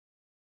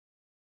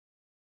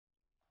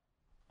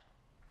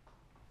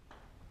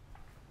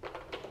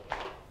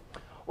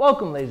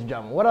Welcome, ladies and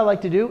gentlemen. What I'd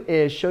like to do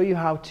is show you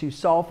how to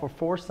solve for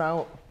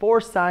 4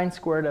 sine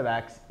squared of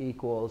x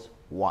equals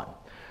 1.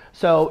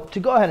 So to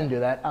go ahead and do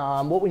that,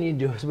 what we need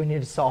to do is we need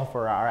to solve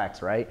for our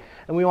x, right?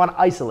 And we want to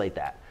isolate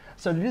that.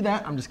 So to do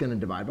that, I'm just going to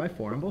divide by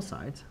 4 on both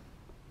sides.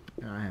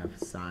 And I have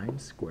sine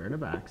squared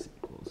of x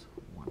equals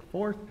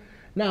 1/4.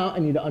 Now I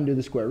need to undo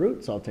the square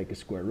root, so I'll take a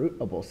square root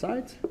of both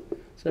sides.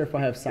 So therefore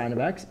I have sine of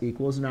x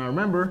equals, now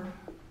remember,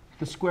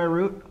 the square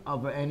root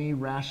of any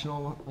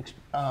rational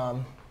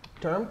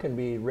term can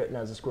be written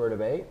as the square root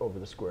of a over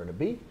the square root of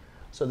b.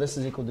 So this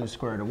is equal to the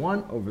square root of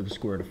 1 over the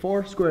square root of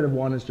 4. Square root of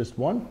 1 is just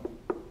 1.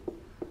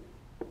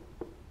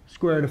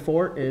 Square root of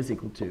 4 is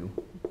equal to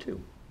 2.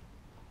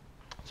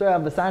 So I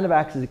have the sine of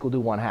x is equal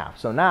to 1/2.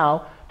 So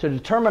now, to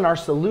determine our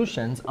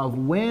solutions of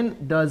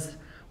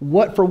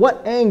for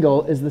what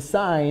angle is the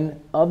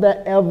sine of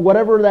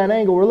whatever that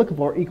angle we're looking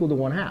for equal to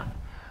 1/2.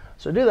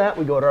 So to do that,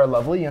 we go to our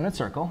lovely unit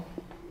circle.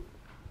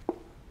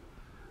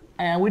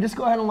 And we just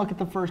go ahead and look at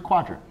the first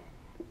quadrant.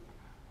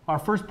 Our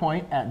first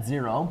point at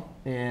 0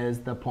 is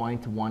the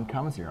point 1,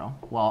 0.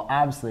 Well,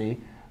 obviously,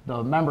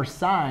 remember,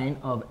 sine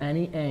of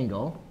any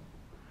angle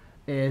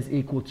is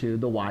equal to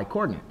the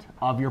y-coordinate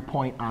of your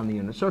point on the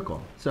unit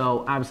circle.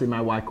 So obviously,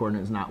 my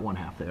y-coordinate is not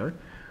 1/2 there.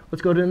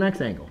 Let's go to the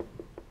next angle,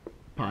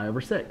 pi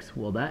over 6.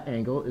 Well, that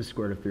angle is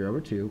square root of 3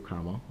 over 2,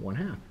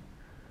 1/2.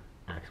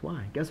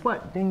 xy. Guess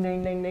what? Ding,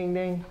 ding, ding, ding,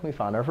 ding. We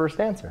found our first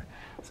answer.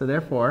 So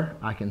therefore,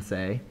 I can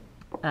say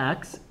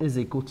x is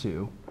equal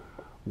to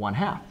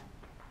 1/2.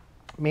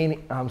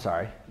 Meaning, I'm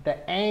sorry,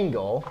 the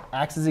angle,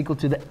 x is equal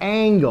to the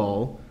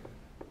angle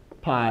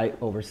pi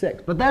over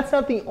 6. But that's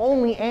not the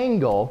only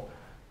angle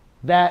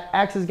that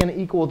x is going to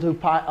equal to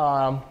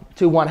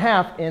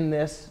 1/2 in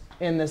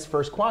this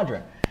first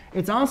quadrant.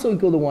 It's also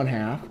equal to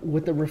 1/2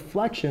 with the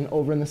reflection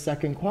over in the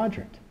second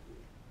quadrant.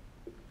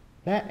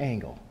 That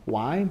angle.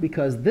 Why?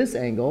 Because this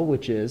angle,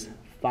 which is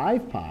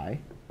 5 pi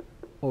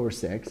over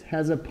 6,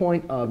 has a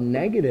point of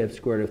negative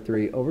square root of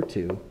 3 over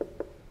 2,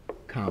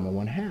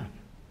 1/2.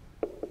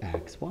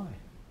 xy.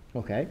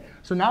 Okay,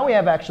 so now we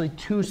have actually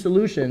two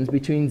solutions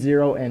between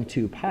 0 and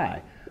 2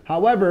 pi.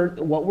 However,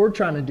 what we're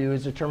trying to do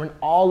is determine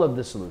all of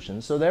the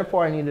solutions. So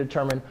therefore, I need to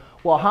determine,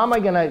 well, how am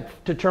I going to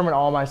determine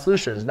all my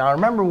solutions? Now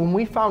remember, when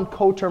we found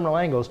coterminal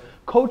angles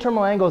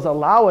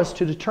allow us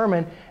to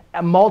determine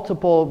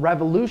multiple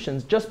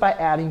revolutions just by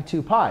adding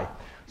 2 pi.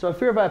 So if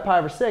here by pi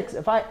over 6,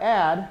 if I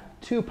add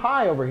 2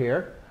 pi over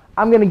here,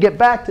 I'm going to get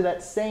back to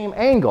that same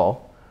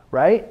angle,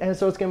 right? And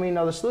so it's going to be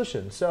another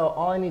solution. So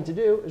all I need to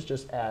do is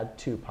just add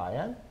 2 pi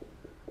n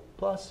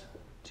plus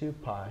 2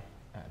 pi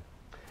n.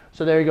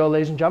 So there you go,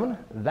 ladies and gentlemen.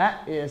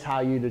 That is how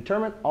you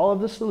determine all of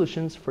the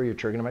solutions for your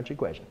trigonometric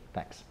equation.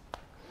 Thanks.